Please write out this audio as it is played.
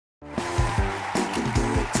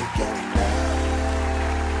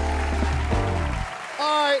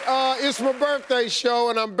It's my birthday show,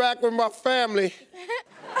 and I'm back with my family.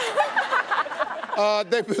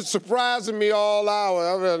 They've been surprising me all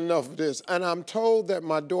hour. I've had enough of this. And I'm told that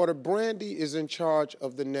my daughter, Brandy, is in charge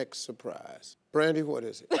of the next surprise. Brandy, what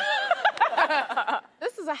is it?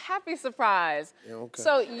 This is a happy surprise. Yeah, okay.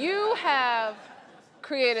 So you have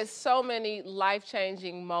created so many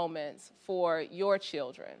life-changing moments for your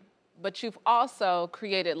children, but you've also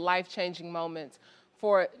created life-changing moments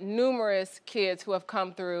for numerous kids who have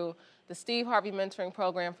come through the Steve Harvey Mentoring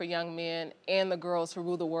Program for Young Men and the Girls Who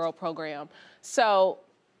Rule the World program. So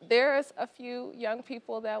there's a few young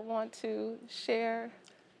people that want to share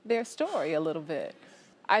their story a little bit.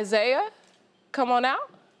 Isaiah, come on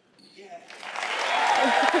out. Yeah.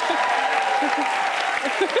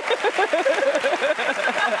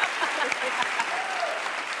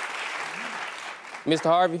 Mr.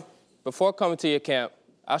 Harvey, before coming to your camp,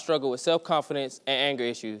 I struggled with self-confidence and anger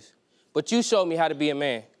issues, but you showed me how to be a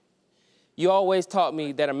man. You always taught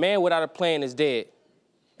me that a man without a plan is dead,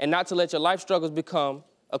 and not to let your life struggles become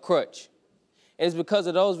a crutch. And it's because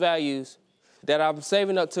of those values that I'm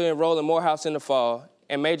saving up to enroll in Morehouse in the fall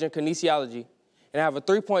and major in kinesiology, and I have a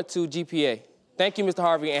 3.2 GPA. Thank you, Mr.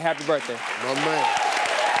 Harvey, and happy birthday. My man.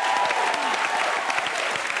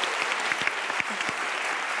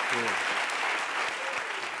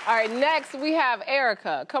 All right, next we have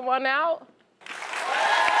Erica. Come on out.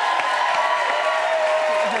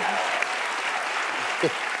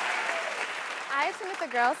 I attended the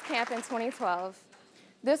girls' camp in 2012.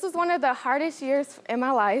 This was one of the hardest years in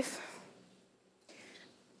my life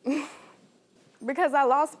because I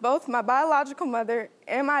lost both my biological mother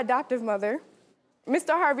and my adoptive mother. Mr.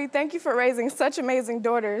 Harvey, thank you for raising such amazing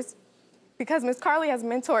daughters because Miss Carly has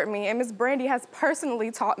mentored me and Miss Brandy has personally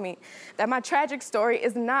taught me that my tragic story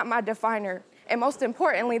is not my definer, and most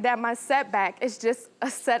importantly, that my setback is just a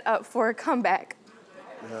setup for a comeback.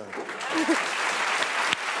 Yeah.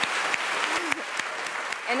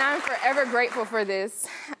 And I'm forever grateful for this.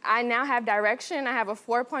 I now have direction, I have a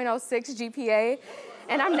 4.06 GPA,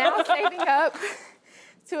 and I'm now saving up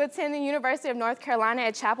to attend the University of North Carolina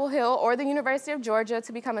at Chapel Hill or the University of Georgia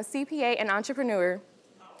to become a CPA and entrepreneur.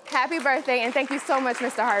 Happy birthday, and thank you so much,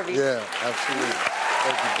 Mr. Harvey. Yeah, absolutely.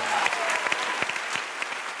 Thank you,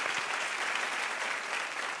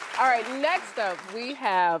 All right, next up, we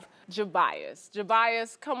have Jabias.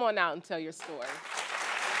 Jabias, come on out and tell your story.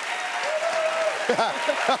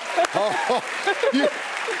 Oh, yeah.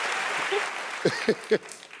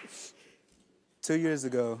 2 years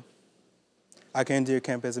ago, I came to your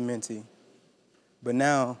camp as a mentee, but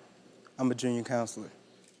now I'm a junior counselor.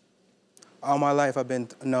 All my life, I've been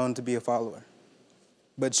known to be a follower,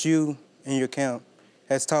 but you and your camp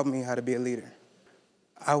has taught me how to be a leader.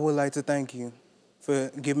 I would like to thank you for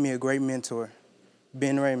giving me a great mentor,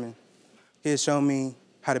 Ben Raymond. He has shown me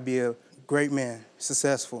how to be a great man,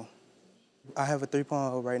 successful. I have a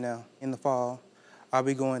 3.0 right now. In the fall, I'll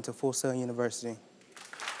be going to Full Sail University.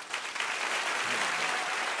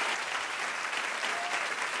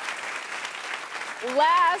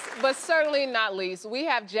 Last, but certainly not least, we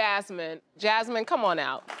have Jasmine. Jasmine, come on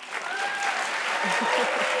out.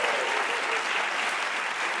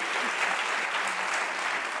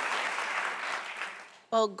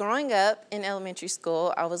 Well, growing up in elementary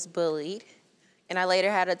school, I was bullied, and I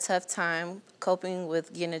later had a tough time coping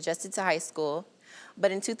with getting adjusted to high school.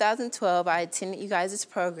 But in 2012, I attended you guys'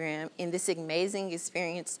 program, and this amazing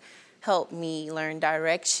experience helped me learn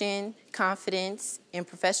direction, confidence, and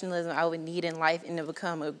professionalism I would need in life and to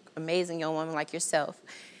become an amazing young woman like yourself.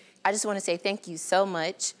 I just want to say thank you so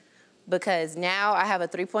much because now I have a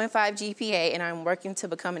 3.5 GPA and I'm working to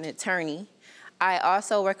become an attorney. I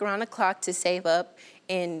also work around the clock to save up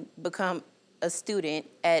and become a student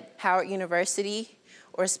at Howard University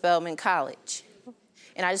or Spelman College.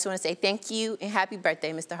 And I just want to say thank you and happy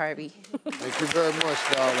birthday, Mr. Harvey. Thank you very much,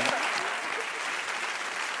 darling.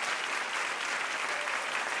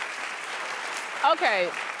 Okay,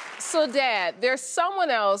 so Dad, there's someone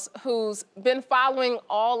else who's been following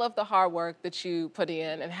all of the hard work that you put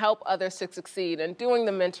in and help others to succeed and doing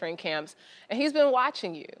the mentoring camps, and he's been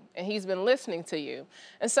watching you and he's been listening to you.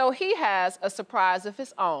 And so he has a surprise of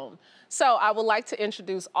his own. So I would like to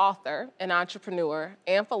introduce author and entrepreneur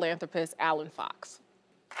and philanthropist Alan Fox.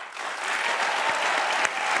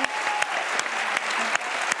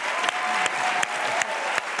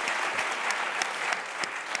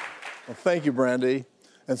 Well, thank you, Brandy.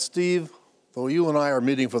 And Steve, though you and I are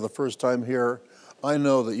meeting for the first time here, I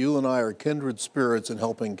know that you and I are kindred spirits in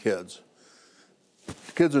helping kids.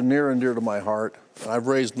 Kids are near and dear to my heart, and I've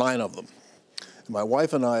raised 9 of them. And my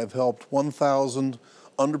wife and I have helped 1,000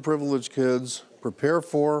 underprivileged kids prepare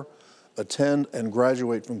for attend and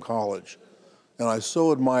graduate from college. And I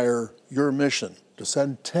so admire your mission to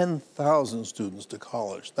send 10,000 students to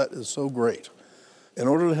college. That is so great. In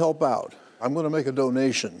order to help out, I'm going to make a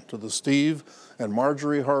donation to the Steve and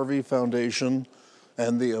Marjorie Harvey Foundation,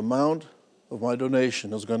 and the amount of my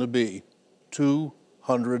donation is going to be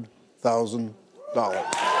 $200,000.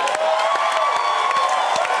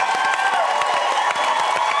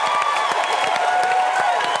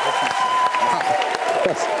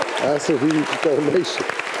 That's a huge donation.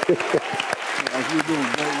 You're doing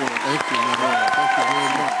great work. Thank you, man. Thank you very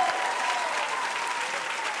much.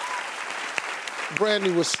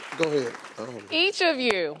 Brandy go ahead. Each of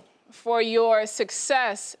you, for your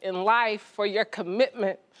success in life, for your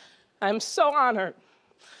commitment, I'm so honored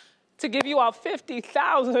to give you all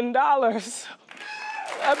 $50,000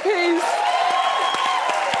 apiece.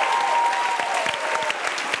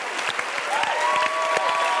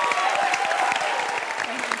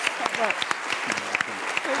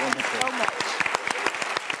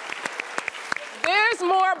 There's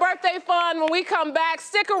more birthday fun when we come back.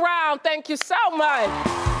 Stick around. Thank you so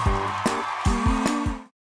much.